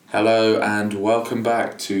Hello and welcome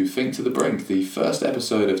back to Think to the Brink, the first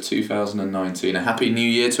episode of 2019. A happy new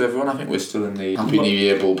year to everyone. I think we're still in the happy new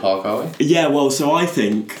year ballpark, are we? Yeah, well, so I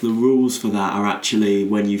think the rules for that are actually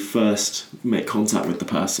when you first make contact with the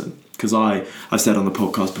person. Because I've said on the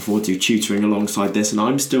podcast before, do tutoring alongside this, and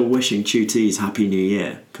I'm still wishing tutees happy new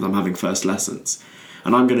year because I'm having first lessons.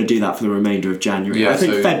 And I'm going to do that for the remainder of January. Yeah, I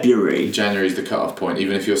think so February. January is the cut-off point.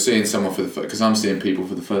 Even if you're seeing someone for the because I'm seeing people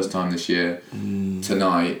for the first time this year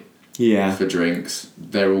tonight. Yeah. For drinks,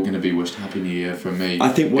 they're all going to be wished Happy New Year from me. I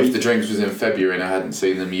think if the drinks was in February and I hadn't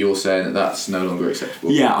seen them, you're saying that that's no longer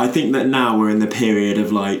acceptable. Yeah, I think that now we're in the period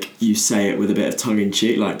of you say it with a bit of tongue in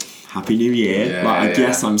cheek, Happy New Year. Yeah, I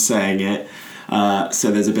guess I'm saying it. So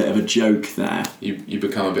there's a bit of a joke there. You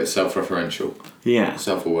become a bit self-referential. Yeah.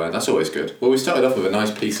 Self-aware. That's always good. Well, we started off with a nice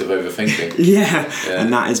piece of overthinking. yeah,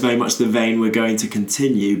 and that is very much the vein we're going to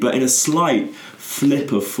continue, but in a slight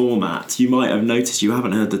flip of format. You might have noticed you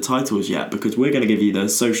haven't heard the titles yet because we're going to give you the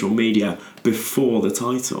social media before the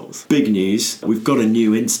titles. Big news, we've got a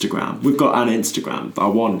new Instagram. We've got an Instagram,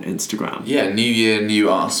 our one Instagram. Yeah, new year, new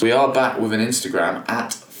us. We are back with an Instagram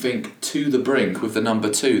at Think to the Brink with the number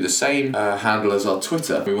 2, the same handle as our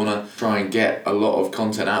Twitter. We want to try and get a lot of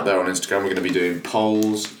content out there on Instagram. We're going to be doing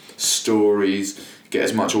polls, stories, get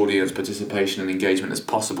as much audience participation and engagement as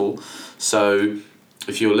possible. So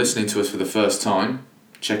if you're listening to us for the first time,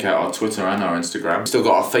 check out our Twitter and our Instagram. We've still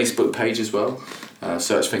got our Facebook page as well.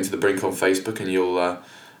 Search Think to the Brink on Facebook and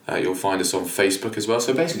you'll find us on Facebook as well.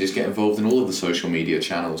 So basically just get involved in all of the social media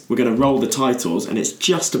channels. We're going to roll the titles and it's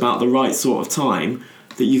just about the right sort of time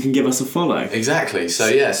that you can give us a follow. Exactly.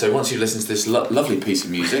 So once you've listened to this lovely piece of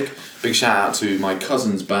music, big shout out to my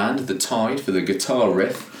cousin's band, The Tide, for the guitar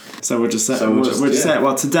riff. So we'll just say it.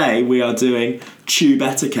 Well, today we are doing Tube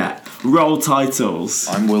Etiquette. Roll titles.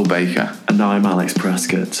 I'm Will Baker. And I'm Alex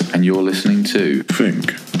Prescott. And you're listening to Think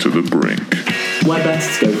to the Brink. Where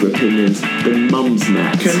best to go for opinions than Mum's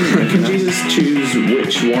Net? Can Jesus choose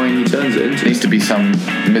which wine he turns it into? It needs to be some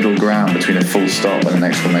middle ground between a full stop and an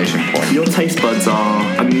exclamation point. Your taste buds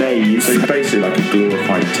are amazed. So he's basically like a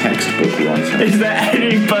glorified textbook writer. Is there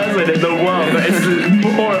any person in the world that is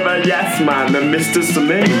more of a yes man than Mr.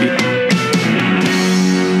 Samin?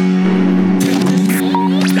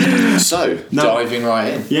 So, diving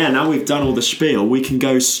right in. Yeah, now we've done all the spiel, we can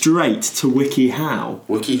go straight to WikiHow.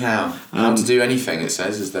 WikiHow. How to do anything, it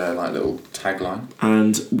says, is their little tagline.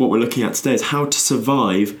 And what we're looking at today is how to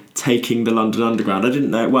survive taking the London Underground. I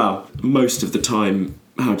didn't know, most of the time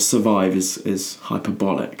how to survive is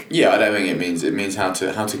hyperbolic. Yeah, I don't think it means how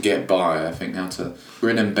to get by. I think how to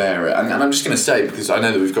grin and bear it. And I'm just going to say, because I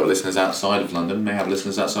know that we've got listeners outside of London, may have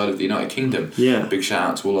listeners outside of the United Kingdom. Yeah. Big shout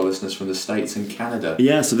out to all our listeners from the States and Canada.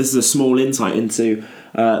 Yeah, so this is a small insight into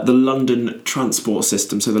the London transport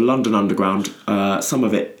system. So the London Underground, some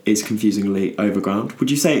of it is confusingly overground.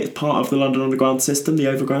 Would you say it's part of the London Underground system, the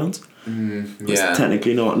overground? Yeah. It's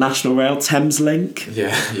technically not. National Rail, Thameslink.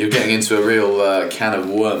 Yeah, you're getting into a real can of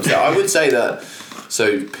worms there. I would say that,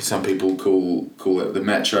 so some people call it the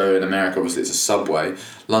Metro in America, obviously it's a subway.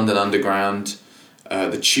 London Underground,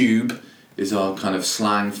 the Tube is our kind of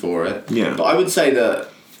slang for it. Yeah. But I would say that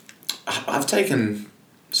I've taken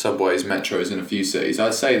subways, metros in a few cities.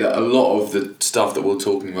 I'd say that a lot of the stuff that we're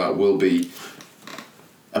talking about will be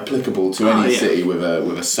applicable to any city with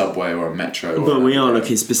a subway or a metro. But we are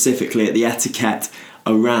looking specifically at the etiquette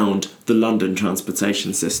around the London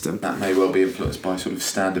transportation system. That may well be influenced by sort of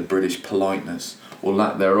standard British politeness, or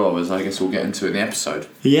lack thereof, as I guess we'll get into in the episode.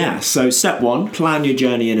 Yeah, so step 1, plan your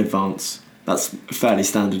journey in advance. That's fairly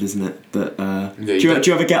standard, isn't it? That do you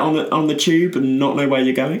ever get on the tube and not know where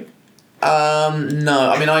you're going?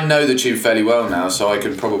 No, I mean I know the tube fairly well now, so I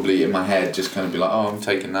can probably in my head just kind of be like, oh, I'm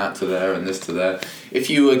taking that to there and this to there. If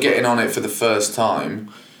you were getting on it for the first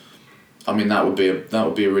time, I mean that would be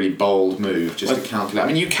a really bold move just to calculate. I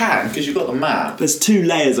mean you can because you've got the map. There's 2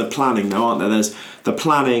 layers of planning though, aren't there? There's the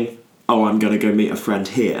planning, I'm going to go meet a friend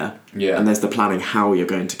here. Yeah. And there's the planning how you're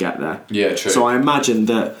going to get there. Yeah, true. So I imagine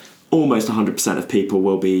that almost 100% of people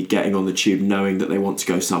will be getting on the tube knowing that they want to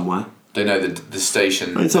go somewhere. They know the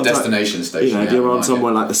station, the destination station. If you're on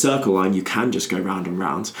somewhere like the Circle Line, you can just go round and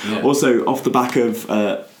round. Yeah. Also, off the back of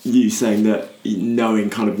you saying that knowing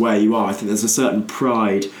kind of where you are, I think there's a certain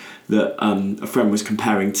pride that a friend was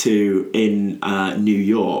comparing to in New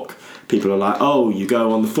York. People are like, you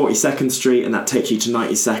go on the 42nd Street and that takes you to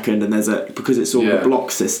 92nd, and because it's all a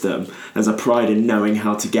block system, there's a pride in knowing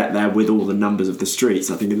how to get there with all the numbers of the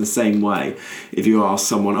streets. I think in the same way, if you ask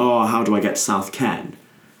someone, how do I get to South Ken?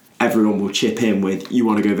 Everyone will chip in with, you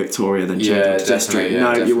want to go Victoria, then Children's District. No,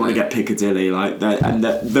 definitely. You want to get Piccadilly. And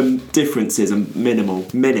the differences are minimal.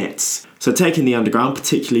 Minutes So taking the Underground,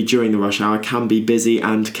 particularly during the rush hour, can be busy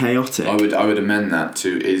and chaotic. I would amend that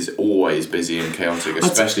to is always busy and chaotic,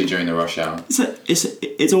 especially during the rush hour.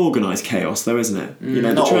 It's organised chaos, though, isn't it? You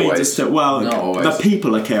know, not the trains always. are still, well, Not always. the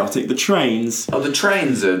people are chaotic. The trains, Oh, the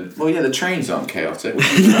trains are... Well, yeah, the trains aren't chaotic.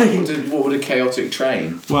 What would a chaotic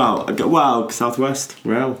train? well, Southwest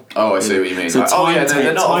Rail. Oh, I see what you mean. So Like, oh, yeah,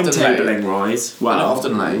 they're not often timetabling late. wise, They're not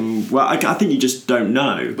often late. Well, I think you just don't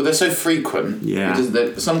know. But they're so frequent. Yeah.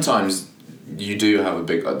 Sometimes you do have a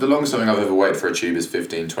big... The longest time I've ever waited for a tube is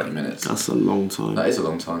 15-20 minutes. That's a long time. That is a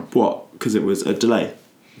long time. What? Because it was a delay.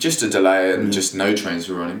 Just a delay and just no trains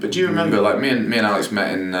were running. But do you remember, like, me and Alex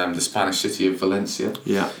met in the Spanish city of Valencia.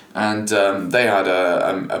 Yeah. And they had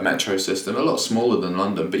a metro system, a lot smaller than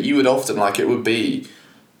London, but you would often, like, it would be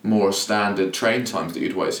more standard train times that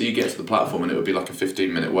you'd wait. So you get to the platform and it would be like a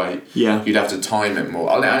 15-minute wait. Yeah. You'd have to time it more.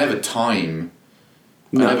 I never time...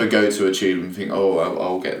 No. I never go to a tube and think, oh,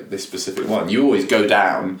 I'll get this specific one. You always go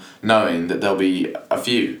down knowing that there'll be a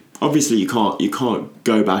few. Obviously, you can't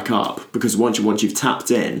go back up because once you've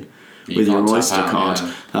tapped in with your can't tap Oyster out, card,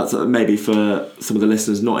 yeah. that's maybe for some of the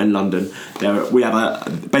listeners not in London. We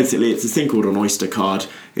have basically it's a thing called an Oyster card.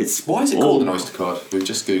 Why is it called an Oyster card? We've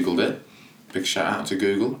just Googled it. Big shout out to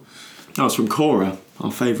Google. Oh, it's from Cora,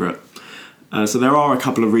 our favourite. So there are a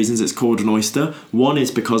couple of reasons it's called an oyster. One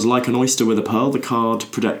is because, like an oyster with a pearl, the card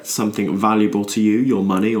protects something valuable to you, your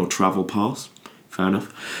money or travel pass. Fair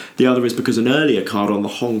enough. The other is because an earlier card on the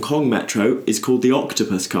Hong Kong Metro is called the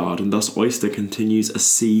Octopus card, and thus Oyster continues a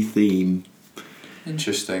sea theme.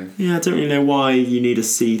 Interesting. Yeah, I don't really know why you need a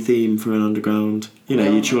sea theme for an underground. You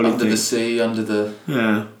know, you'd surely under think... the sea, under the...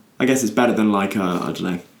 Yeah, I guess it's better than like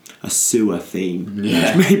a sewer theme,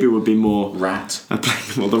 Yeah. which maybe would be more Rat.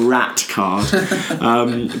 applicable. The rat card.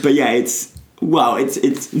 But yeah, it's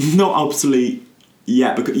not obsolete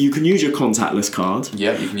yet because you can use your contactless card.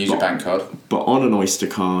 Yeah, you can use your bank card. But on an Oyster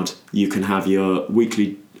card, you can have your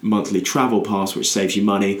monthly travel pass, which saves you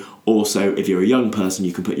money. Also, if you're a young person,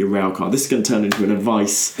 you can put your rail card. This is going to turn into an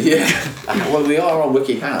advice. Yeah. Well, we are on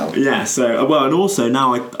WikiHow. Yeah. So and also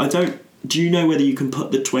now I don't. Do you know whether you can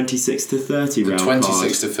put the 26 to 30 rail card? The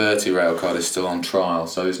 26 to 30 rail card is still on trial,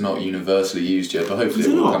 so it's not universally used yet, but hopefully Is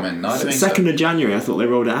it will not? come in. No, I don't think 2nd so. of January, I thought they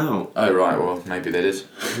rolled it out. Oh, right, well, maybe they did.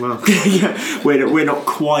 Well, yeah, we're not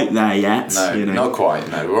quite there yet. No, you know. not quite,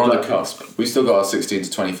 no. We're on But- the cusp. We've still got our 16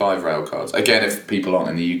 to 25 rail cards. Again, if people aren't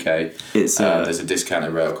in the UK, It's there's a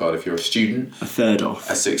discounted rail card if you're a student, a third off.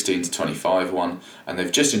 a 16 to 25 one, and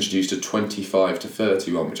they've just introduced a 25 to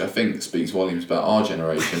 30 one, which I think speaks volumes about our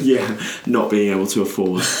generation. Yeah, not being able to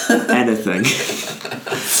afford anything.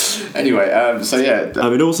 Anyway, so yeah.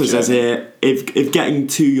 It also says here, if getting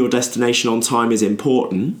to your destination on time is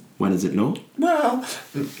important, when is it not? Well,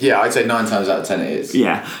 yeah, I'd say 9 times out of 10 it is.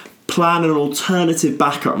 Yeah. Plan an alternative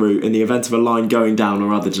backup route in the event of a line going down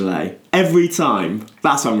or other delay. Every time.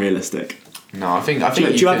 That's unrealistic. No, I think Do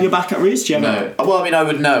you have your backup routes? Do you have No. Well, I mean, I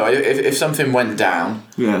would know. If something went down...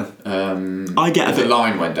 Yeah. I get if a the bit...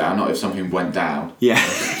 line went down, not if something went down. Yeah.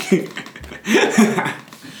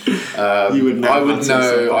 You would know. I would that's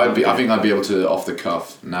know. also- I think I'd be able to, off the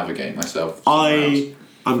cuff, navigate myself.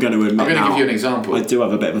 I'm going to admit I'm going to now, give you an example. I do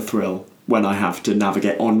have a bit of a thrill when I have to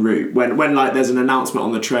navigate en route. When like there's an announcement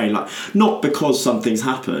on the train, like not because something's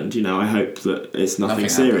happened, you know, I hope that it's nothing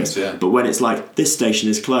serious. happens, yeah. But when it's like this station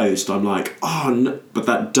is closed, I'm like, oh no, but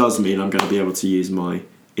that does mean I'm going to be able to use my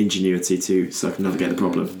ingenuity to circumnavigate the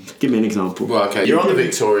problem. Give me an example. Well, okay, you're on the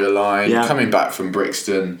Victoria line, Yeah. coming back from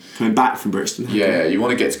Brixton. Coming back from Brixton. Yeah, you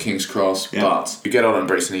want to get to King's Cross, Yeah. but you get on at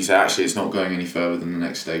Brixton and you say, actually, it's not going any further than the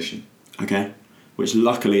next station. Okay. Which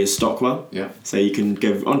luckily is Stockwell. Yeah. So you can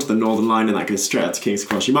go onto the Northern Line and that goes straight out to King's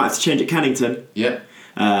Cross. You might have to change at Cannington. Yeah.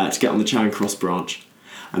 To get on the Charing Cross branch.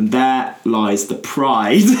 And there lies the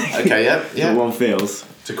pride Okay, yeah, that yeah. one feels.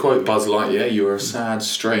 To quote Buzz Lightyear, you are a sad,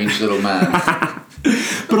 strange little man.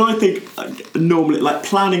 But I think normally, like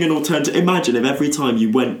planning an alternative, imagine if every time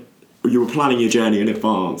you were planning your journey in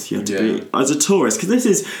advance, you had to be, as a tourist, because this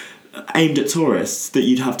is aimed at tourists, that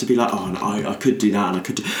you'd have to be like, oh, no, I could do that and I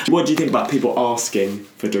could do... What do you think about people asking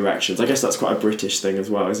for directions? I guess that's quite a British thing as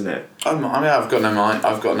well, isn't it? I mean, I've got no mind.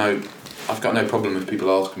 I've got no problem if people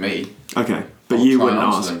ask me. Okay, but I'll you try and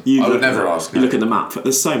wouldn't answer ask. them. I would never ask, You no. look at the map.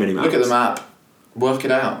 There's so many maps. Look at the map, work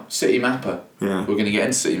it out. City Mapper. Yeah. We're going to get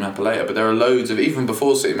into City Mapper later, but there are loads of... Even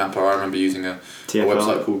before City Mapper, I remember using a TFL.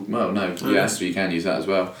 website called... Well, no, yes, you can use that as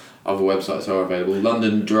well. Other websites are available.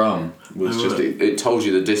 London Drum was Oh, just... right. It told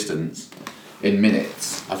you the distance in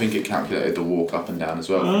minutes. I think it calculated the walk up and down as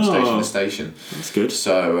well from station to station. That's good.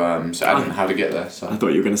 So I didn't know how to get there. So I thought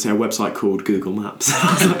you were going to say a website called Google Maps.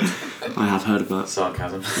 I have heard of that.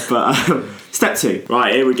 Sarcasm. But step 2.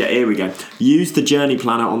 Right, here we go. Use the journey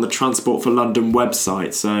planner on the Transport for London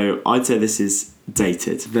website. So I'd say this is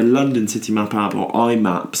dated. The London City Map app, or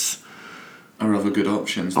iMaps. Are other good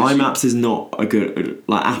options. iMaps is not a good,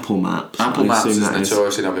 like Apple Maps. Apple Maps is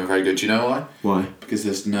notoriously not been very good. Do you know why? Why? Because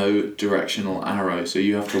there's no directional arrow, so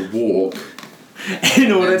you have to walk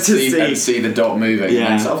in order to see the dot moving.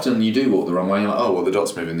 Yeah. And so often you do walk the wrong way. You're like, oh well, the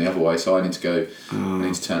dot's moving the other way, so I need to go. I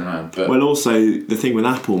need to turn around. But well, also the thing with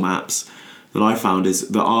Apple Maps that I found is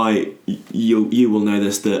that you will know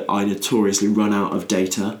this, that I notoriously run out of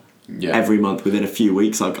data. Yeah. Every month within a few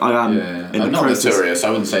weeks, like I am in the not process. notorious. I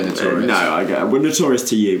wouldn't say notorious. No, I get. We're notorious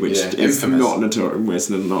to you, which is infamous. not notorious.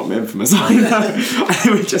 It's not infamous. I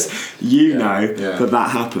know. We just know that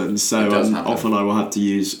happens. So happen. often I will have to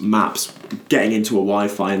use maps, getting into a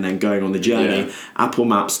Wi-Fi and then going on the journey. Yeah. Apple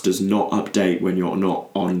Maps does not update when you're not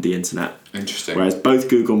on the internet. Interesting. Whereas both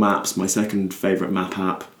Google Maps, my second favourite map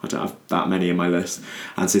app, I don't have that many in my list,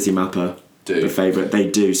 and Citymapper, the favourite, they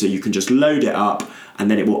do. So you can just load it up, and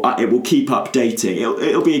then it will keep updating.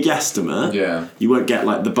 It'll be a guesstimate. Yeah. You won't get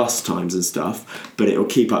like the bus times and stuff, but it'll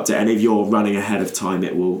keep updating. And if you're running ahead of time,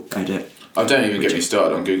 it will edit. Oh, don't even get me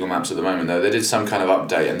started on Google Maps at the moment though. They did some kind of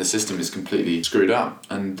update and the system is completely screwed up,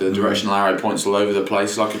 and the directional arrow points all over the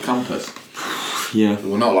place like a compass. Yeah.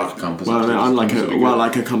 Well, not like a compass. Well, I'm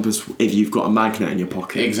like a compass if you've got a magnet in your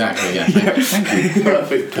pocket. Exactly. Yeah. Thank you.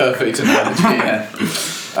 Perfect analogy. Yeah.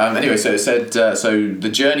 Anyway, so it said so the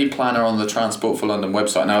journey planner on the Transport for London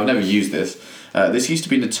website. Now I've never used this. This used to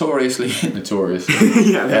be notoriously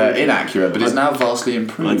inaccurate, but it's now vastly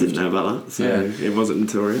improved. I didn't know about that, so it wasn't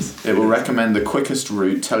notorious. It will recommend the quickest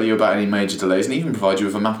route, tell you about any major delays, and even provide you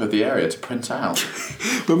with a map of the area to print out.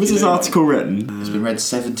 When was this article written? It's been read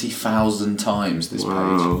 70,000 times, this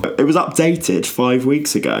page. It was updated 5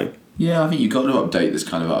 weeks ago. Yeah, I think you've got to update this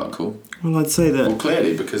kind of article. Well, I'd say that... Well,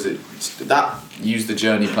 clearly, because that used the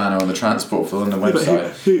journey planner on the Transport for London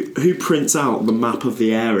website. But who prints out the map of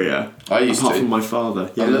the area? I used apart to. From my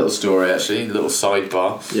father. Yeah. A little story, actually, a little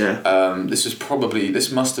sidebar. Yeah.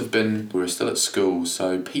 This must have been, we were still at school,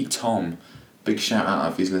 so Pete Tom, big shout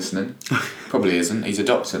out if he's listening. Probably isn't. He's a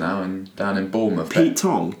doctor now down in Bournemouth. Pete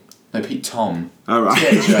Tom? No, Pete Tom. Oh, right.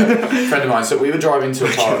 Friend of mine. So we were driving to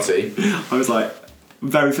a party. I was like...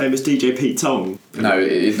 Very famous DJ Pete Tong. No,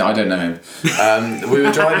 I don't know him. We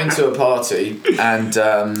were driving to a party and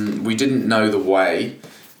we didn't know the way,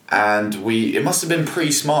 and it must have been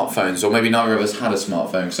pre-smartphones, or maybe neither of us had a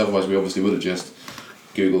smartphone, because otherwise we obviously would have just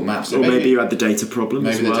Google Maps. Or maybe you had the data problem.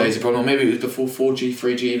 Maybe the data problem, or maybe it was before 4G,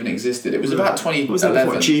 3G even existed. It was about 2011. What was that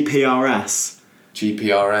before? GPRS.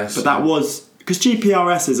 GPRS. But that was... Because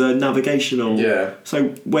GPRS is a navigational... Yeah. So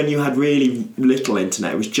when you had really little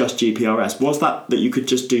internet, it was just GPRS. Was that you could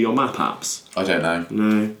just do your map apps? I don't know.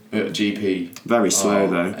 No. GP. Very slow,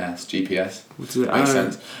 though. Yes, GPS. What does it? Makes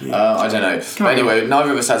sense. Yeah. I don't know. But anyway,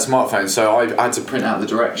 neither of us had smartphones, so I had to print out the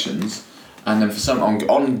directions, and then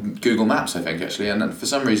on Google Maps, I think, actually, and then for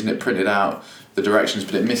some reason it printed out the directions,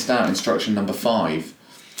 but it missed out instruction number 5.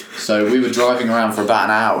 So we were driving around for about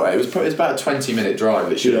an hour. It was about a 20-minute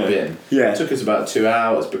drive. It should have been. Yeah. It took us about 2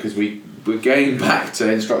 hours because we were going back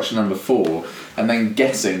to instruction number 4 and then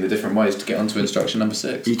guessing the different ways to get onto instruction number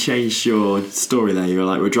 6. You changed your story there. You were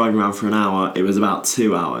like, we're driving around for an hour. It was about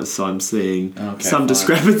 2 hours. So I'm seeing some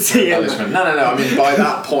discrepancy. No. I mean, by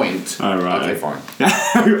that point. Oh, right. Okay, fine.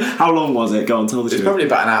 How long was it? Go on, tell the truth. It's probably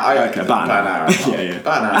about an hour. Okay, about an hour. Yeah.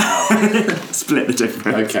 About an hour. Split the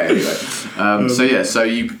difference. Okay, anyway. So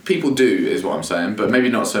people do, is what I'm saying, but maybe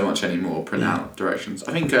not so much anymore, print out directions.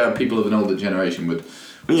 I think people of an older generation would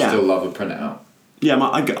still love a printout. Yeah,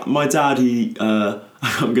 my dad, I'm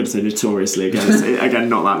going to say notoriously again,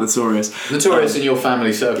 not that notorious. Notorious in your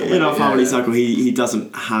family circle. In our family circle, he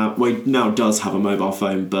doesn't have. Well, he now does have a mobile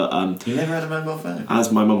phone, but you never had a mobile phone.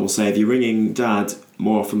 As my mum will say, if you're ringing Dad,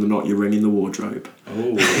 more often than not, you're ringing the wardrobe.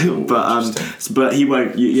 Oh, but he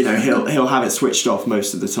won't. He'll have it switched off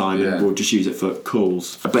most of the time, and we'll just use it for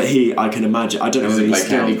calls. But I can imagine. I don't know if he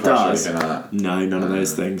still does. Like that? No, none of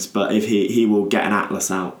those things. But if he will get an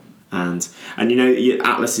atlas out. And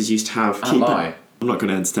atlases used to have... I'm not going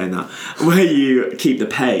to entertain that. Where you keep the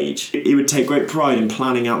page. He would take great pride in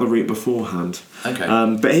planning out the route beforehand. Okay.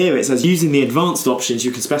 But here it says, using the advanced options,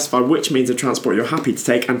 you can specify which means of transport you're happy to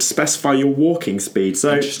take and to specify your walking speed.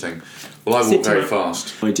 So interesting. Well, I walk very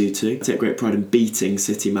fast. I do too. I take great pride in beating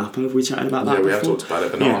Citymapper. Have we chatted about that before? Yeah, we have talked about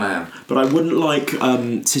it, but not on air. But I wouldn't like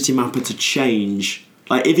Citymapper to change...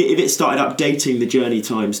 Like if it started updating the journey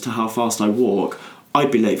times to how fast I walk,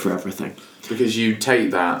 I'd be late for everything. Because you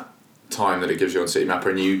take that time that it gives you on City Mapper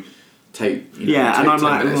and you take and I'm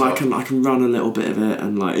like, I can run a little bit of it,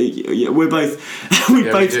 and like we're both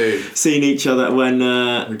we've seen each other when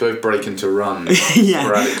we both break into runs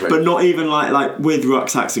sporadically, but not even like with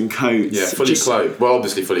rucksacks and coats. Yeah, fully clothed. Well,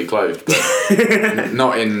 obviously fully clothed, but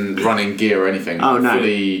not in running gear or anything. Oh no!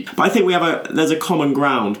 Fully... But I think there's a common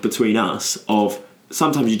ground between us of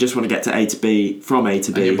sometimes you just want to get to A to B from A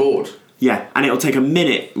to B. And you're bored. Yeah, and it'll take a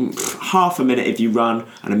minute, half a minute if you run,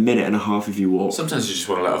 and a minute and a half if you walk. Sometimes you just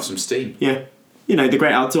want to let off some steam. Yeah. The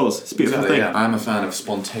great outdoors. It's a beautiful thing. Yeah. I'm a fan of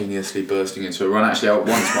spontaneously bursting into a run. Actually,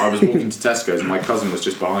 once I was walking to Tesco's and my cousin was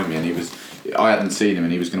just behind me, and I hadn't seen him,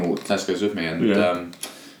 and he was going to walk to Tesco's with me, and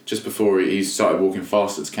just before he started walking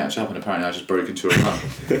faster to catch up, and apparently I just broke into a run.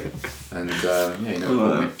 And he never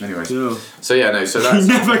caught me. Anyways. Yeah. So that's...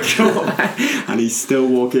 He never caught me. And he's still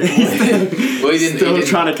walking. Well, he didn't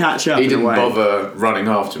trying to catch up. He didn't bother running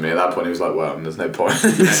after me. At that point, he was like, well, there's no point.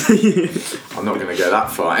 I'm not going to go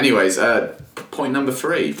that far. Anyways, point number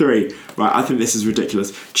 3. Right, I think this is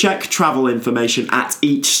ridiculous. Check travel information at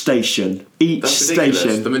each station. That's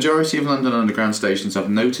station. The majority of London Underground stations have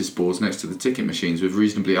notice boards next to the ticket machines with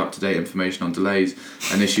reasonably up-to-date information on delays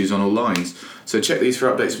and issues on all lines. So check these for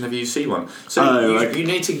updates whenever you see one. So you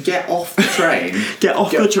need to get off the train.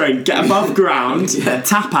 Get above ground,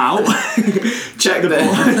 tap out, check the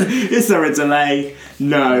board. Is there a delay?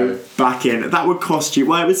 No, back in. That would cost you.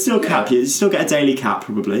 Well, it would still cap you. You'd still get a daily cap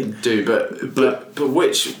probably. But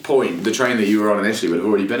which point? The train that you were on initially would have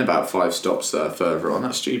already been about 5 stops further on.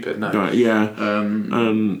 That's stupid. No. Right. Yeah.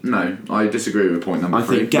 No, I disagree with point number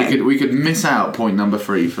 3. We could miss out point number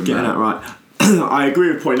 3 from getting that right. I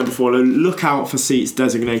agree with point number 4. Look out for seats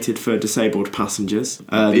designated for disabled passengers.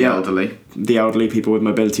 The elderly. The elderly, people with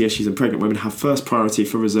mobility issues and pregnant women have first priority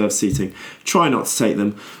for reserved seating. Try not to take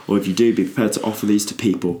them, or if you do, be prepared to offer these to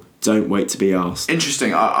people. Don't wait to be asked.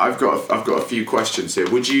 Interesting. I've got a few questions here.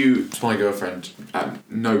 Would you... My girlfriend at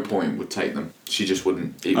no point would take them. She just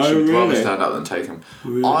wouldn't. She would rather stand up than take them.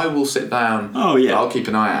 Really? I will sit down. Oh, yeah. I'll keep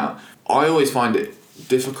an eye out. I always find it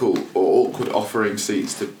difficult or awkward offering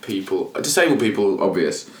seats to people, disabled people,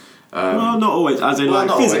 obvious. Well, not always, as in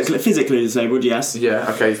physically disabled, yes. Yeah,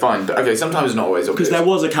 okay, fine. But okay, sometimes not always obvious. Because there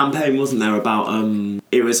was a campaign, wasn't there, about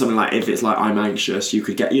it was something like, if it's like I'm anxious, you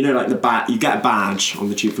could get, you get a badge on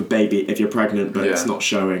the tube for baby if you're pregnant, but it's not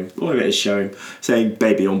showing, or if it is showing, saying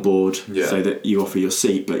baby on board, so that you offer your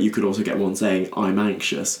seat, but you could also get one saying I'm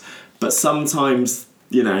anxious. But sometimes,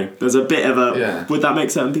 there's a bit of a... Would that make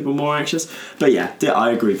certain people more anxious? But yeah,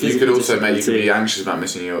 I agree. You could also be anxious about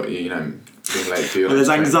missing your, being late for your... Well, there's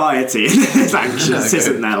anxiety and there's anxious,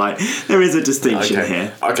 isn't there? Like, there is a distinction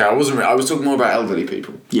here. Okay, I was talking more about elderly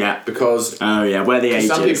people. Yeah. Because... Oh, yeah, where the age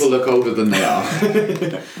some is. people look older than they are.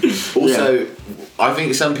 Also, I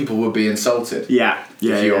think some people would be insulted. Yeah.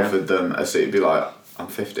 If you offered them a seat, it'd be like, I'm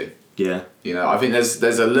 50. Yeah. I think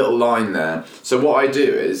there's a little line there. So what I do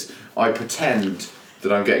is, I pretend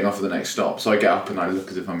that I'm getting off at the next stop. So I get up and I look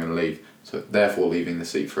as if I'm going to leave. So therefore leaving the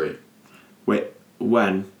seat free. Wait,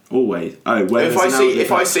 when? Always? Oh, when?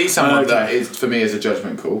 If I see someone that is, for me, is a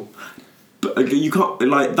judgment call. But you can't,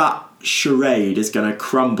 like, that charade is going to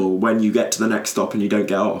crumble when you get to the next stop and you don't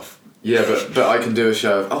get off. Yeah, but I can do a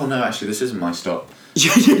show of, oh no, actually this isn't my stop. Do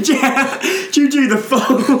you do the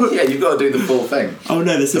full... Yeah, you've got to do the full thing. Oh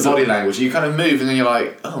no, this is... The body language. You kind of move and then you're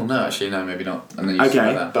like, oh no, actually no, maybe not. And then you say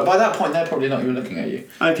that. But by that point, they're probably not even looking at you.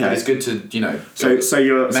 Okay. But it's good to, So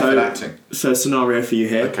you're... Method acting. So scenario for you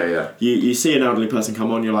here. Okay, yeah. You see an elderly person come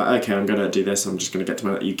on, you're like, okay, I'm going to do this, I'm just going to get to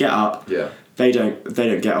my... You get up. Yeah. They don't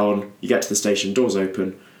get on. You get to the station, doors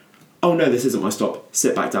open. Oh no, this isn't my stop.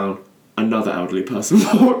 Sit back down. Another elderly person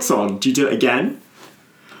walks on. Do you do it again?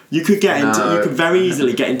 You could you could very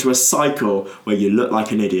easily get into a cycle where you look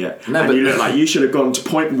like an idiot you look like you should have gone to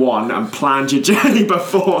point 1 and planned your journey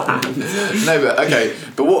beforehand. But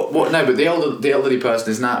the elderly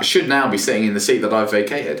person should now be sitting in the seat that I've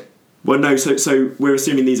vacated. Well, no. So we're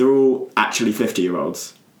assuming these are all actually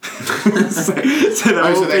 50-year-olds. so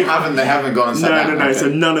they haven't gone and sat down. No. Okay. So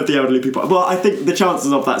none of the elderly people. Well, I think the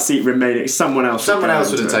chances of that seat remaining, someone else would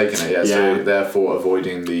have taken it. Yeah. So therefore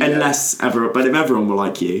avoiding the. Unless everyone, but if everyone were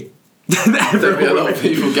like you, there'd be a lot of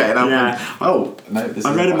people getting up. Yeah.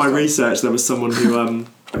 I read in my research there was someone who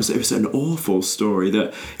it was an awful story that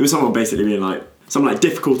it was someone basically being like some like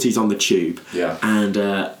difficulties on the tube. Yeah. And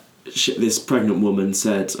this pregnant woman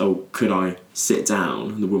said, "Oh, could I sit down?"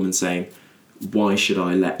 And the woman saying, "Why should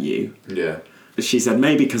I let you?" Yeah. she said,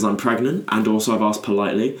 maybe because I'm pregnant, and also I've asked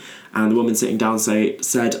politely. And the woman sitting down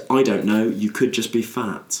said, I don't know, you could just be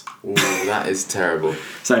fat. Ooh, that is terrible.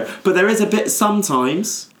 So, but there is a bit,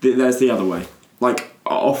 sometimes, there's the other way. Like,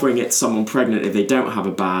 offering it to someone pregnant if they don't have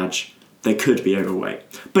a badge, they could be overweight.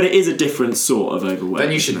 But it is a different sort of overweight.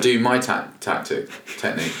 Then you should do my technique.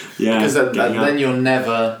 Yeah. Because then you're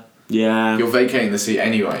never... Yeah. You're vacating the seat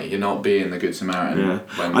anyway. You're not being the good Samaritan. Yeah.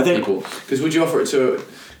 When I think... people... Because would you offer it to...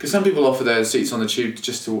 Because some people offer their seats on the tube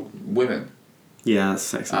just to women. Yeah,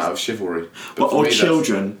 that's sexist. Out of chivalry. Or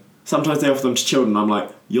children. Sometimes they offer them to children. I'm like,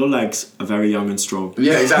 your legs are very young and strong.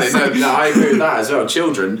 Yeah, exactly. No, I agree with that as well.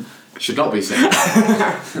 Children should not be sitting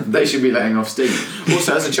down. They should be letting off steam.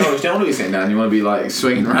 Also, as a child, you don't want to be sitting down. You want to be like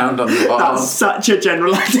swinging around on the bar. That's such a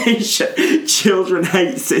generalisation. Children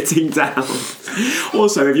hate sitting down.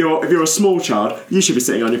 Also, if you're a small child, you should be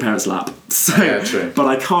sitting on your parents' lap. So, yeah, true. But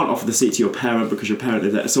I can't offer the seat to your parent because your parent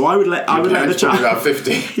lives there. So I would let the child. About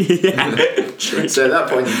 50. Yeah, true. So at that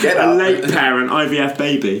point, you get up. A late parent IVF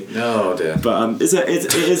baby. Oh dear. But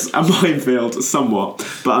it is a minefield somewhat.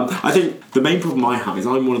 But I think the main problem I have is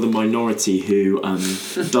I'm one of the minority who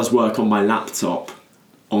does work on my laptop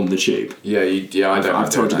on the tube. Yeah, I don't. I've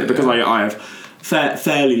told you that because I have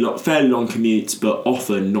fairly long commutes, but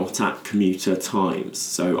often not at commuter times.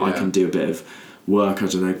 So I can do a bit of work. I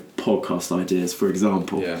don't know, podcast ideas, for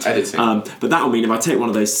example. Yeah, editing. But that'll mean if I take one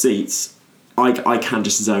of those seats, I can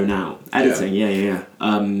just zone out. Editing, yeah.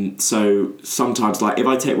 So sometimes, like, if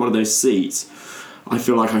I take one of those seats, I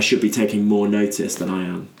feel like I should be taking more notice than I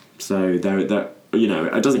am. So that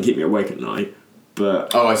it doesn't keep me awake at night.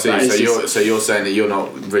 But I see. So you're saying that you're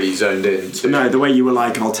not really zoned in. No, the way you were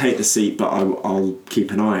like, I'll take the seat, but I'll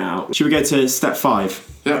keep an eye out. Should we go to step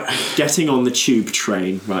 5? Yeah. Getting on the tube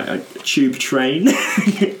train. Right, a tube train.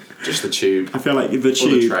 Just the tube. I feel like the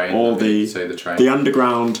tube or the train. The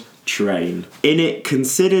underground train. In it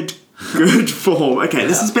considered good form. Okay,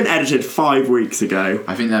 this has been edited 5 weeks ago.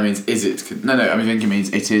 I think that means I think it means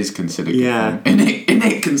it is considered good form. Yeah. In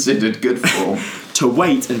it considered good form. To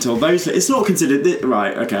wait until those... It's not considered...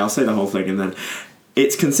 Right, okay, I'll say the whole thing and then...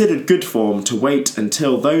 It's considered good form to wait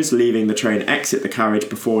until those leaving the train exit the carriage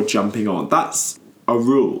before jumping on. That's a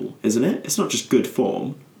rule, isn't it? It's not just good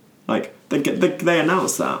form. Like, they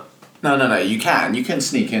announced that. No, you can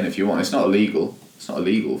sneak in if you want. It's not illegal. It's not a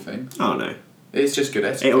legal thing. Oh, no. It's just good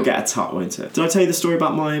etiquette. It'll get a tut, won't it? Did I tell you the story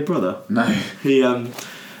about my brother? No. He,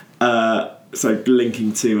 so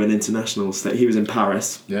linking to an international state, he was in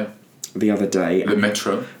Paris. Yeah. The other day. The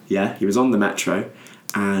metro. Yeah, he was on the metro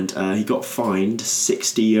and he got fined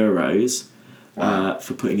 €60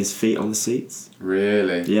 for putting his feet on the seats.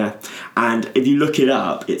 Really? Yeah. And if you look it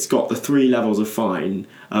up, it's got the 3 levels of fine.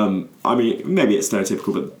 I mean, maybe it's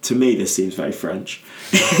stereotypical, but to me this seems very French.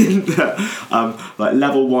 Like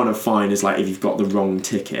level 1 of fine is like if you've got the wrong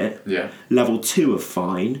ticket. Yeah. Level 2 of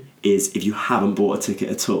fine is if you haven't bought a ticket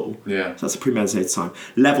at all. Yeah. So that's a premeditated time.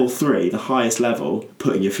 Level 3, the highest level,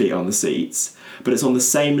 putting your feet on the seats, but it's on the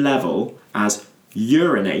same level as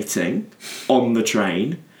urinating on the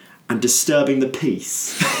train and disturbing the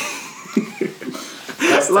peace.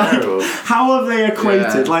 That's terrible. How have they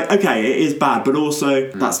equated? Yeah. Like, okay, it is bad, but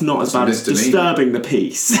also that's not as bad as disturbing the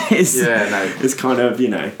peace. It's kind of,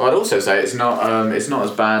 Well, I'd also say it's not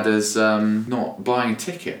as bad as not buying a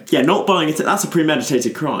ticket. Yeah, not buying it. That's a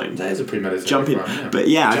premeditated crime. That is a premeditated crime. Yeah. But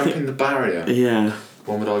yeah, jumping the barrier. Yeah.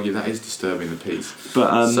 One would argue that is disturbing the peace.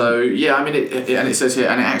 But so yeah, I mean, it says here,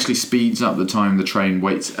 and it actually speeds up the time the train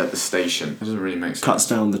waits at the station. It doesn't really make sense. Cuts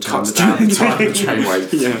down the time the train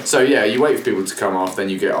waits. Yeah. So yeah, you wait for people to come off, then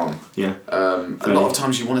you get on. Yeah. A lot of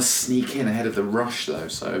times you want to sneak in ahead of the rush though.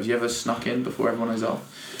 So have you ever snuck in before everyone is off?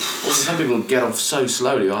 Also, some people get off so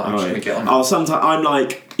slowly. Like, I'm just going to get on. Oh, sometimes I'm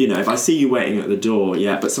like, if I see you waiting at the door,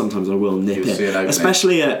 but sometimes I will nip in.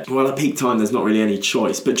 Especially at peak time, there's not really any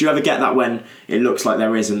choice. But do you ever get that when it looks like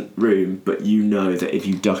there isn't room, but you know that if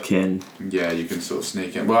you duck in... Yeah, you can sort of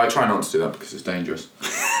sneak in. Well, I try not to do that because it's dangerous.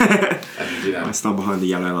 And, I stand behind the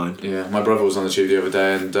yellow line. Yeah, my brother was on the tube the other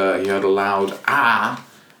day and he heard a loud "ah,"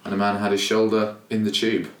 and a man had his shoulder in the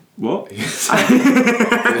tube. What?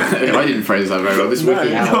 I didn't phrase that very well. This would be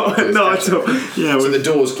how. No, at all. Yeah. So the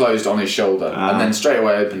doors closed on his shoulder and then straight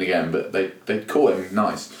away opened again, but they caught him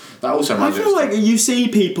nice. That also reminds me. I feel like you see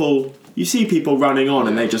people running on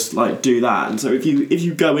and they just like do that, and so if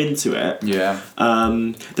you go into it,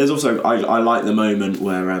 there's also I like the moment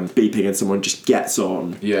where beeping and someone just gets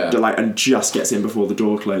on, and just gets in before the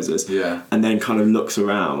door closes, and then kind of looks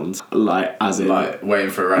around like as in like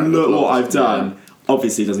waiting for a round. Look what I've done.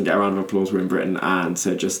 obviously doesn't get a round of applause. We're in Britain, and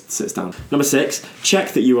so just sits down. Number 6,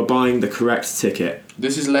 check that you are buying the correct ticket.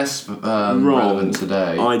 This is less relevant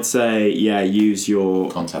today. I'd say, use your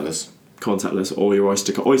contactless or your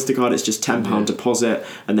Oyster card. Oyster card, it's just £10 deposit,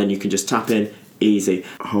 and then you can just tap in. Easy.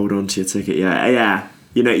 Hold on to your ticket. Yeah.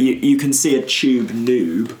 You know, you can see a tube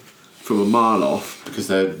noob from a mile off because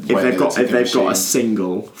if they've got a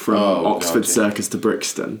single from Oxford Circus to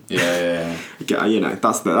Brixton. Yeah. You know,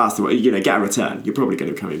 that's the way. You know, get a return. You're probably going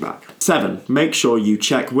to be coming back. 7, make sure you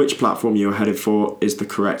check which platform you're headed for is the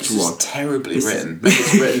correct one. It's terribly written.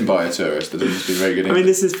 It's written by a tourist. That doesn't just be very good. I mean,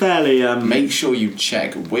 this is fairly. Make sure you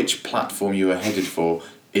check which platform you are headed for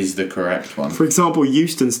is the correct one. For example,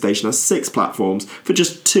 Euston Station has 6 platforms for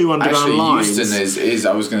just 2 underground lines. Euston is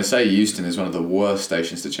I was going to say Euston is one of the worst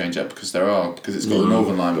stations to change up because it's got the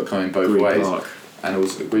Northern Line but coming both ways. Park. And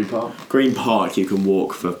also Green Park. Green Park, you can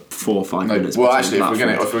walk for 4 or 5 minutes. Well, actually,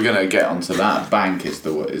 if we're gonna get onto that, Bank is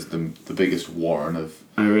the biggest warren of.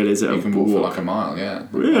 Oh, really? Is it? You can walk for like a mile. Yeah.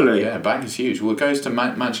 Really? Yeah, Bank is huge. Well, it goes to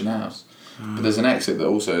Mansion House, but there's an exit that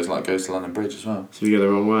also is goes to London Bridge as well. So you go the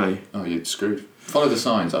wrong way. Oh, you're screwed. Follow the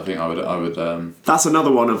signs. I think I would. That's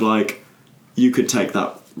another one of you could take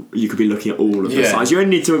that. You could be looking at all of the signs. You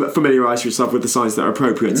only need to familiarise yourself with the signs that are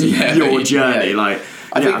appropriate to your journey. I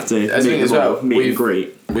think have to meet and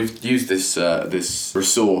greet. We've used this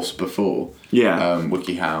resource before. Yeah.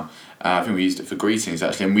 WikiHow. I think we used it for greetings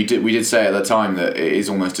actually, and we did say at the time that it is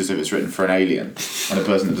almost as if it's written for an alien and a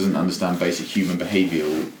person that doesn't understand basic human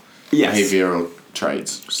behavioural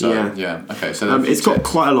traits. So okay. So it's got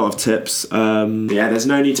quite a lot of tips. There's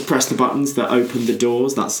no need to press the buttons that open the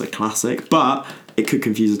doors. That's a classic, but it could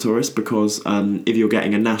confuse a tourist because if you're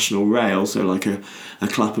getting a national rail, so like a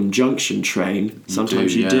Clapham Junction train,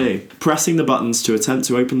 sometimes you do. Pressing the buttons to attempt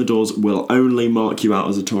to open the doors will only mark you out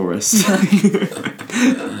as a tourist.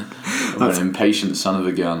 An impatient son of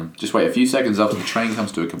a gun. Just wait a few seconds after the train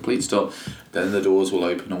comes to a complete stop, then the doors will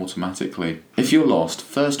open automatically. If you're lost,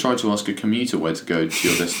 first try to ask a commuter where to go to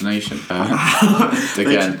your destination.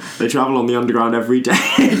 Again, they travel on the underground every day.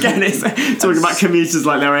 Again, it's talking about commuters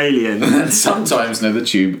like they're aliens. And sometimes know the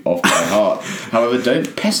tube off by heart. However,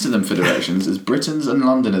 don't pester them for directions, as Britons and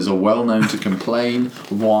Londoners are well known to complain,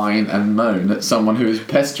 whine, and moan at someone who is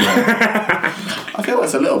pestering. I feel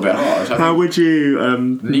that's a little bit harsh. How would you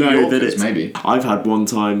know that it's... Maybe. I've had one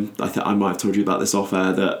time, I think I might have told you about this off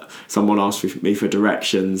air, that someone asked me for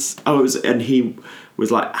directions. And he was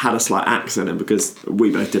had a slight accent, and because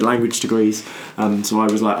we both did language degrees, so I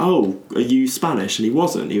was like, "Oh, are you Spanish?" And he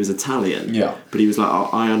wasn't. He was Italian. Yeah. But he was like, "Oh,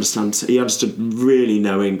 I understand." He understood really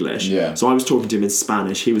no English. Yeah. So I was talking to him in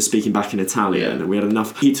Spanish. He was speaking back in Italian, and we had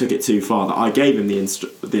enough. He took it too far that I gave him the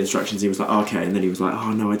instructions. He was like, "Okay," and then he was like,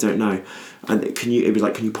 "Oh no, I don't know." And can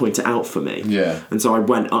you point it out for me? Yeah. And so I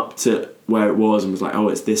went up to where it was and was like, "Oh,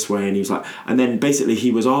 it's this way." And he was like, and then basically he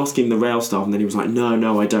was asking the rail staff, and then he was like,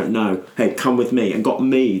 no, I don't know. Hey, come with me, and got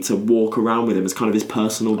me to walk around with him as kind of his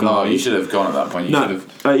personal guide. Oh, you should have gone at that point.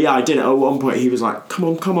 Yeah, I did it. At one point he was like, come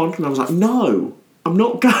on, and I was like, no, I'm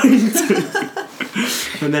not going to.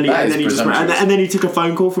 And then he took a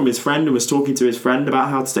phone call from his friend and was talking to his friend about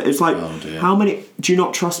how to stay. It's like, how many? Do you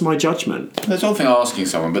not trust my judgment? There's one thing asking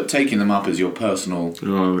someone, but taking them up as your personal.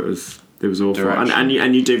 Oh, it was awful. And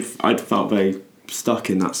you did. I felt very stuck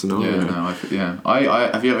in that scenario.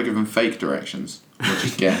 I have you ever given fake directions? Or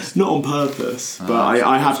just guessed? Not on purpose, but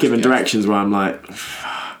I have given directions where I'm like,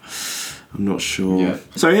 I'm not sure. Yeah.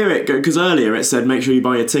 So here it goes, because earlier it said make sure you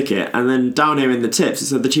buy your ticket, and then down here in the tips it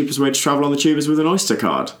said the cheapest way to travel on the tube is with an Oyster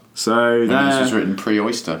card. So this was written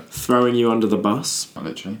pre-Oyster. Throwing you under the bus.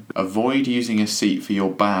 Literally. Avoid using a seat for your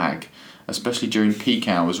bag, especially during peak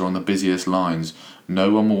hours or on the busiest lines.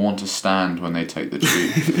 No one will want to stand when they take the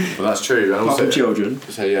tube. Well, that's true. Apart from children.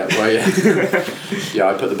 So yeah,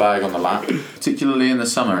 I put the bag on the lap. Particularly in the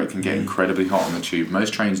summer, it can get incredibly hot on the tube.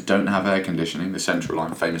 Most trains don't have air conditioning. The Central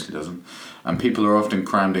Line famously doesn't. And people are often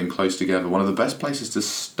crammed in close together. One of the best places to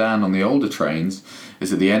stand on the older trains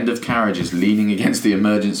is at the end of carriages, leaning against the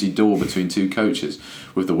emergency door between two coaches.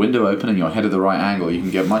 With the window open and your head at the right angle, you can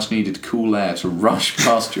get much needed cool air to rush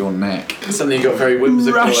past your neck. Suddenly you got very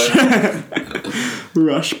whimsical.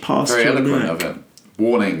 Rush past very your eloquent neck. of it.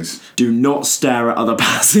 Warnings. Do not stare at other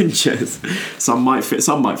passengers. Some might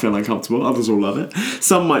feel uncomfortable, others will love it.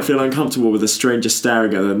 Some might feel uncomfortable with a stranger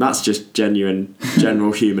staring at them. That's just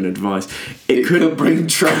general human advice. It could bring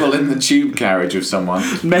trouble in the tube carriage of someone.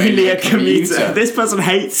 Mainly a commuter. This person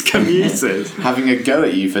hates commuters. Having a go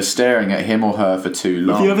at you for staring at him or her for too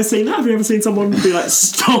long. Have you ever seen that? Have you ever seen someone be like,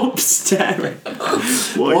 stop staring?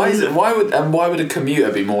 Why would a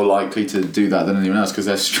commuter be more likely to do that than anyone else? Because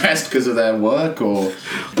they're stressed because of their work, or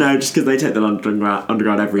or No, just because they take the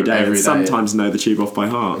underground every day Every and day, sometimes know the tube off by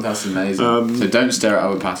heart. that's amazing. So don't stare at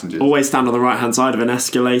other passengers. Always stand on the right-hand side of an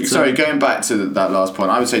escalator. Sorry, going back to that last point,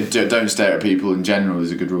 I would say don't stare at people in general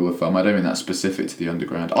is a good rule of thumb. I don't mean that's specific to the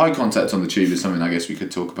underground. Eye contact on the tube is something I guess we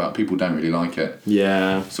could talk about. People don't really like it.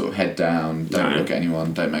 Yeah. Sort of head down, don't No. look at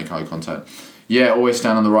anyone, don't make eye contact. Yeah, always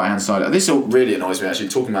stand on the right hand side. This all really annoys me actually,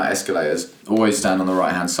 talking about escalators. Always stand on the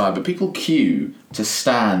right hand side, but people queue to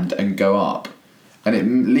stand and go up. And it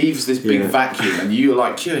leaves this big Yeah. vacuum, and you're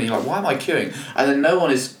like queuing, you're like, why am I queuing? And then no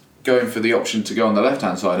one is going for the option to go on the left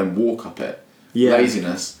hand side and walk up it. Yeah.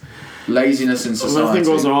 Laziness in society. Well, I think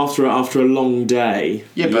also after a long day,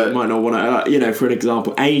 Yeah, you but- might not want to, for an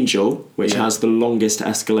example, Angel, which Yeah. has the longest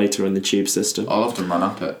escalator in the tube system. I'll often run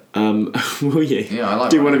up it. Will you? Yeah, I like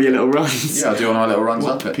do one of running. your little runs. Yeah, I do one of my little runs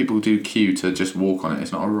up it. People do queue to just walk on it.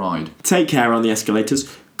 It's not a ride. Take care on the escalators.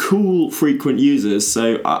 Cool frequent users,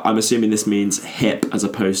 so I'm assuming this means hip as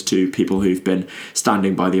opposed to people who've been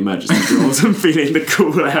standing by the emergency doors and feeling the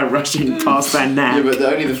cool air rushing past their neck. Yeah, but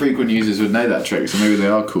only the frequent users would know that trick, so maybe they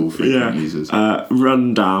are cool frequent users.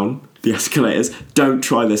 Run down the escalators. Don't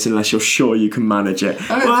try this unless you're sure you can manage it.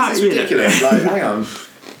 This is ridiculous. Like, hang on.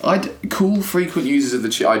 Cool frequent users of the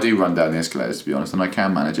tube. I do run down the escalators, to be honest, and I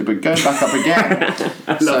can manage it. But going back up again.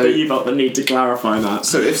 I love that you felt the need to clarify that.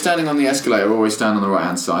 So if standing on the escalator, always stand on the right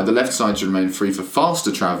hand side. The left side should remain free for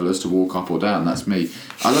faster travellers to walk up or down. That's me.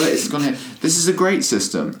 I love it. It's gone here. This is a great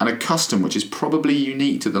system and a custom which is probably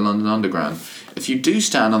unique to the London Underground. If you do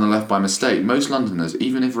stand on the left by mistake, most Londoners,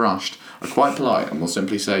 even if rushed, are quite polite and will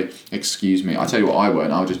simply say, "Excuse me." I tell you what, I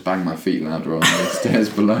won't. I'll just bang my feet louder on the stairs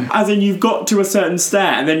below. As in, you've got to a certain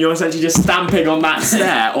stair, and then you're essentially just stamping on that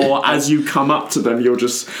stair, or as you come up to them, you're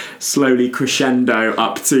just slowly crescendo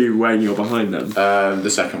up to when you're behind them. The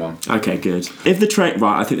second one. Okay, good. If the train...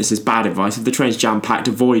 Right, I think this is bad advice. If the train's jam-packed,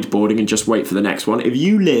 avoid boarding and just wait for the next one. If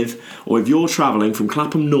you live, or if you're travelling from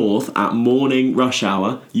Clapham North at morning rush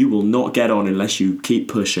hour, you will not get on unless you keep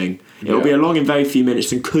pushing. It'll Yeah. be along in very few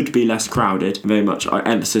minutes and could be less crowded. Very much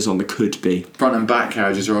emphasis on the could be. Front and back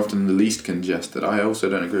carriages are often the least congested. I also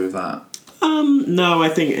don't agree with that. No, I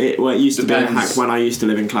think it used to be a Depends. hack when I used to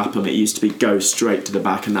live in Clapham. It used to be go straight to the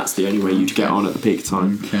back, and that's the only way you'd get on at the peak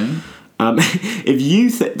time. Okay. If you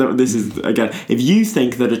think that if you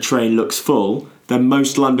think that a train looks full, then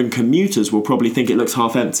most London commuters will probably think it looks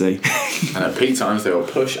half empty. And at peak times, they will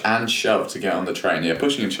push and shove to get on the train. Yeah,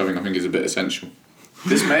 pushing and shoving, I think, is a bit essential.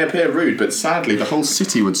 This may appear rude, but sadly, the whole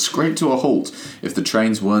city would scrape to a halt if the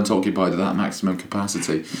trains weren't occupied at that maximum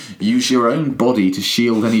capacity. Use your own body to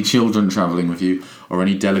shield any children travelling with you, or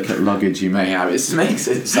any delicate luggage you may have. It makes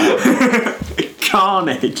it sound...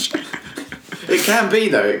 Carnage. It can be,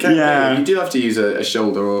 though. It can Yeah. be. You do have to use a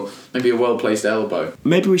shoulder or maybe a well-placed elbow.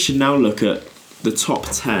 Maybe we should now look at the top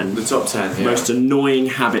 10 The top 10, yeah. most annoying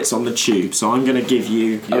habits on the tube. So I'm going to give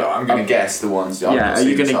you... Yeah, I'm going to guess the ones. I've Yeah, not are you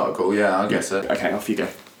seen this gonna- article. Yeah, I'll guess it. Okay, off you go.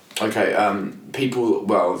 Okay, people,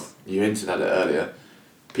 well, you hinted at it earlier.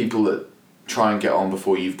 People that try and get on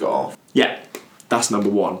before you've got off. Yeah, that's number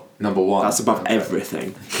one. Number one. That's above Okay.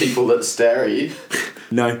 everything. People that stare at you.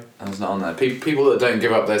 No. That's not on there. People that don't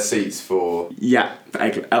give up their seats for... Yeah,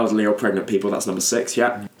 for elderly or pregnant people, that's number 6,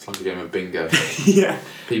 yeah. It's like a game of bingo. Yeah.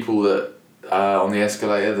 People that on the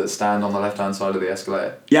escalator that stand on the left-hand side of the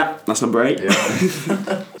escalator. Yeah, that's number 8.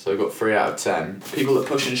 Yeah. So I've got 3 out of 10. People that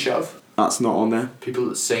push and shove. That's not on there. People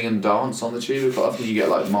that sing and dance on the tube. Quite often you get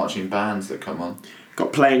like marching bands that come on.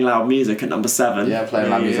 Got playing loud music at number 7. Yeah, playing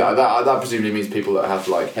loud music. That presumably means people that have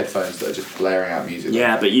like headphones that are just blaring out music.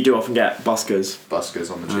 Yeah, but you do often get buskers,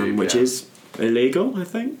 Buskers on the tube. which yeah. is illegal, I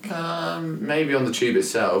think. Maybe on the tube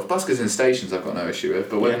itself. Buskers in stations I've got no issue with,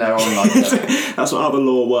 but when Yeah. they're on like That's not how the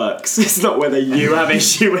law works. It's not whether you have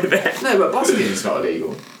issue with it. No, but busking's not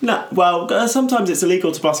illegal. No, well, sometimes it's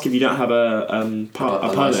illegal to busk if you don't have a A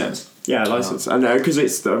permit. licence. Yeah, a licence. I know, because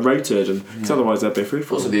it's rotated, and 'cause otherwise there'd be a free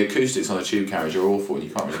for all. Also, the acoustics on a tube carriage are awful and you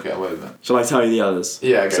can't really get away with it. Shall I tell you the others?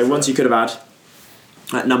 Yeah, go So for ones it. you could have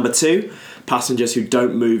had. At number 2, passengers who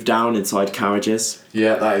don't move down inside carriages.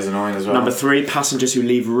 Yeah, that is annoying as well. Number 3, passengers who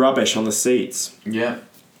leave rubbish on the seats. Yeah.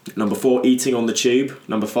 Number 4, eating on the tube.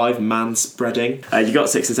 Number 5, manspreading. You got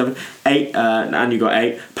 6 and 7. 8, and you got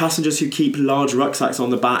 8. Passengers who keep large rucksacks on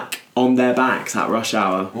their backs at rush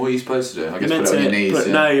hour. What are you supposed to do? I You guess meant put it on to your knees. put,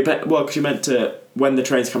 yeah. no, but well, because you meant to when the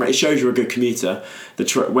train's coming. It shows you're a good commuter.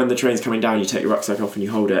 When the train's coming down, you take your rucksack off and you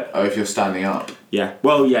hold it. Oh, if you're standing up. Yeah,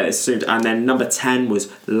 well, yeah, it's assumed. And then number 10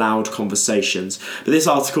 was loud conversations. But this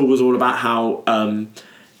article was all about how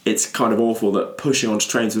it's kind of awful that pushing onto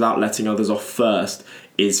trains without letting others off first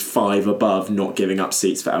is 5 above not giving up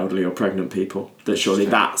seats for elderly or pregnant people. That surely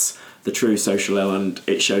that's the true social ill, and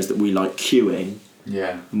it shows that we like queuing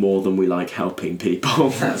Yeah. more than we like helping people.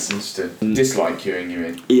 That's interesting. Dislike queuing, you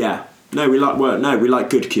mean? Yeah. No, we like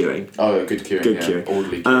good queuing. Oh, good queuing. Good yeah. queuing.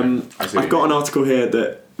 Orderly queuing. I've got an article here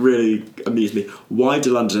that really amused me. Why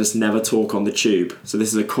do Londoners never talk on the tube? So this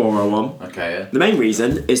is a Cora one. Okay, yeah. The main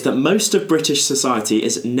reason is that most of British society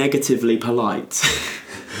is negatively polite.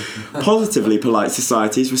 Positively polite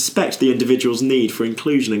societies respect the individual's need for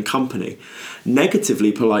inclusion and company.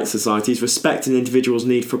 Negatively polite societies respect an individual's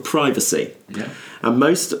need for privacy. Yeah. And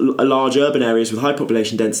most large urban areas with high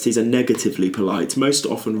population densities are negatively polite. Most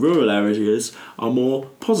often rural areas are more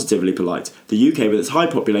positively polite. The UK, with its high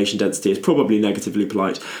population density, is probably negatively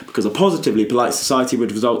polite because a positively polite society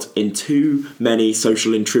would result in too many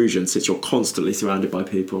social intrusions since you're constantly surrounded by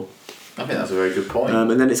people. I think that's a very good point.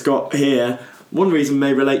 And then it's got here, one reason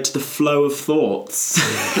may relate to the flow of thoughts.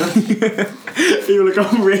 People have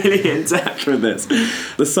gone really in depth with this.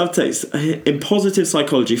 The subtext, in positive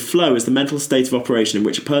psychology, flow is the mental state of operation in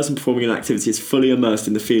which a person performing an activity is fully immersed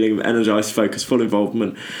in the feeling of energised focus, full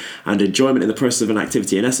involvement and enjoyment in the process of an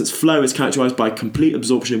activity. In essence, flow is characterised by complete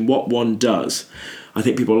absorption in what one does. I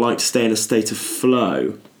think people like to stay in a state of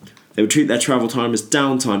flow. They would treat their travel time as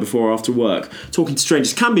downtime before or after work. Talking to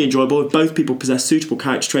strangers can be enjoyable if both people possess suitable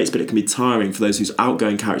character traits, but it can be tiring for those whose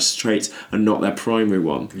outgoing character traits are not their primary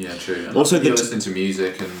one. Yeah, true. And Also, you're listening to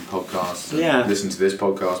music and podcasts. And listen to this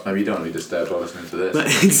podcast. Maybe you don't want to be disturbed while listening to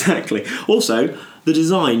this. Exactly. Also, the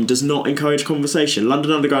design does not encourage conversation.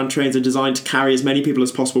 London Underground trains are designed to carry as many people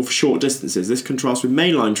as possible for short distances. This contrasts with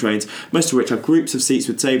mainline trains, most of which have groups of seats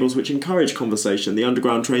with tables which encourage conversation. The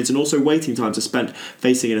Underground trains and also waiting times are spent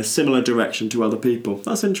facing in a similar direction to other people.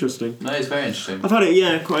 That's interesting. No, it's very interesting. I found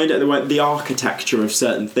it, quite the architecture of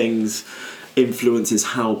certain things influences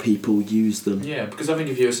how people use them. Yeah, because I think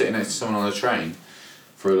if you were sitting next to someone on a train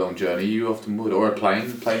for a long journey, you often would, or a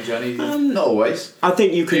plane journey. Not always. I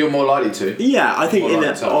think you But could. you're more likely to. Yeah, I think More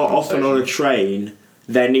likely to have a often on a conversation. train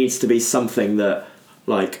there needs to be something that,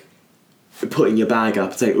 like, putting your bag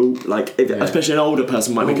up and say, ooh, like, especially an older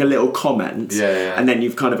person might make a little comment, and then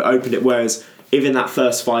you've kind of opened it. Whereas if in that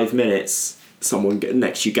first 5 minutes someone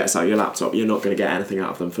next to you gets out your laptop, you're not going to get anything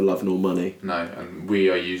out of them for love nor money. No, and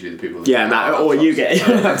we are usually the people that or you get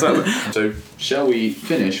your laptop. So, shall we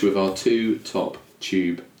finish with our 2 top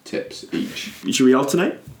tube tips each? Should we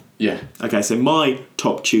alternate? Yeah. Okay, so my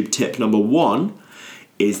top tube tip number 1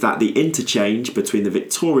 is that the interchange between the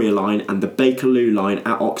Victoria line and the Bakerloo line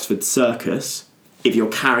at Oxford Circus, if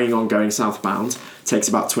you're carrying on going southbound, takes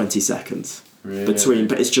about 20 seconds. Really?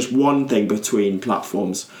 But it's just one thing between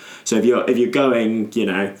platforms. So if you're going,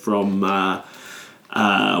 from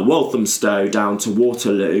Walthamstow down to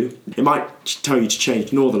Waterloo, it might tell you to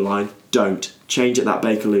change Northern Line. Don't change at that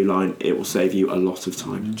Bakerloo line. It will save you a lot of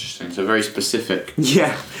time. Interesting. So very specific.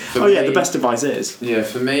 Yeah. The best advice is. Yeah,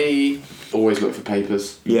 for me, always look for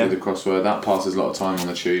papers. Yeah. Do the crossword. That passes a lot of time on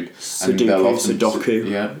the tube. Sudoku.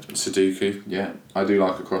 Yeah, Sudoku. Yeah, I do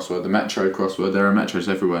like a crossword. The Metro crossword. There are metros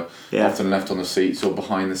everywhere. Yeah. Often left on the seats or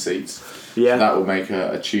behind the seats. Yeah. So that will make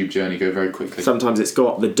a tube journey go very quickly. Sometimes it's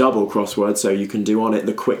got the double crossword, so you can do on it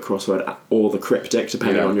the quick crossword or the cryptic,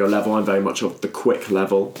 depending on your level. I'm very much of the quick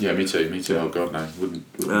level. Yeah, me too. Oh God, no, wouldn't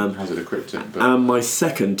hazard a cryptic. But And my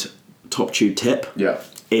second top tube tip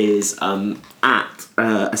is at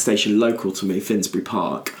a station local to me, Finsbury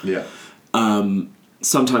Park. Yeah.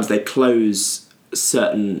 Sometimes they close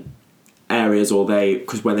certain areas, or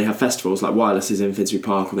because when they have festivals like Wireless is in Finsbury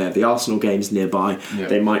Park, or they have the Arsenal games nearby,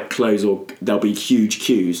 they might close, or there'll be huge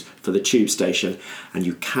queues for the tube station, and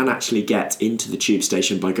you can actually get into the tube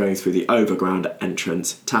station by going through the overground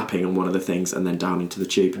entrance, tapping on one of the things, and then down into the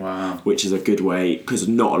tube. Wow. Which is a good way, because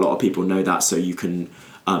not a lot of people know that, so you can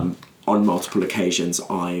on multiple occasions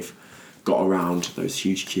I've got around those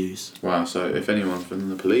huge queues. Wow, so if anyone from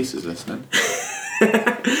the police is listening...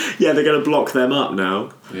 Yeah, they're going to block them up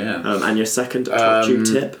now. Yeah. And your second top tube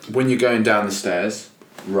tip? When you're going down the stairs,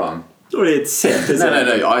 run. Or it's sip, isn't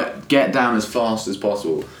it? No. I get down as fast as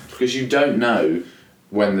possible because you don't know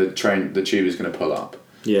when the tube is going to pull up.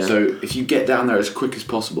 Yeah. So if you get down there as quick as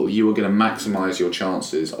possible, you are going to maximise your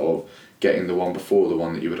chances of getting the one before the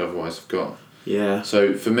one that you would otherwise have got. Yeah.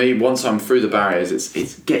 So for me, once I'm through the barriers,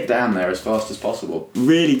 it's get down there as fast as possible.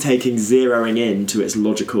 Really zeroing in to its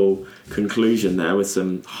logical conclusion there with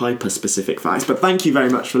some hyper-specific facts. But thank you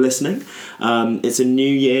very much for listening. It's a new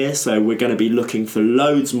year, so we're going to be looking for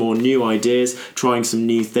loads more new ideas, trying some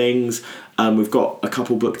new things. We've got a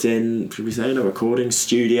couple booked in, should we say, in a recording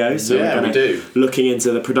studio. So yeah, we do. Looking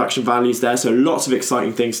into the production values there. So lots of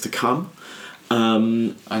exciting things to come.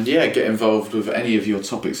 And get involved with any of your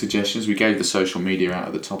topic suggestions. We gave the social media out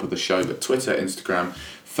at the top of the show, but Twitter, Instagram,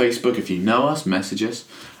 Facebook, if you know us, message us.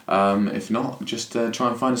 If not, just try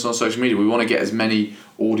and find us on social media. We want to get as many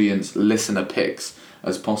audience listener picks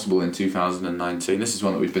as possible in 2019. This is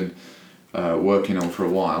one that we've been working on for a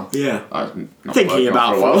while. Yeah. Thinking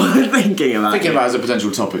about it as a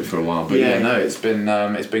potential topic for a while. But it's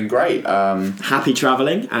been great. Happy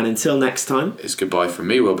travelling, and until next time, it's goodbye from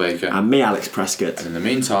me, Will Baker. And me, Alex Prescott. And in the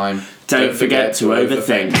meantime, don't forget to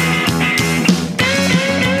overthink.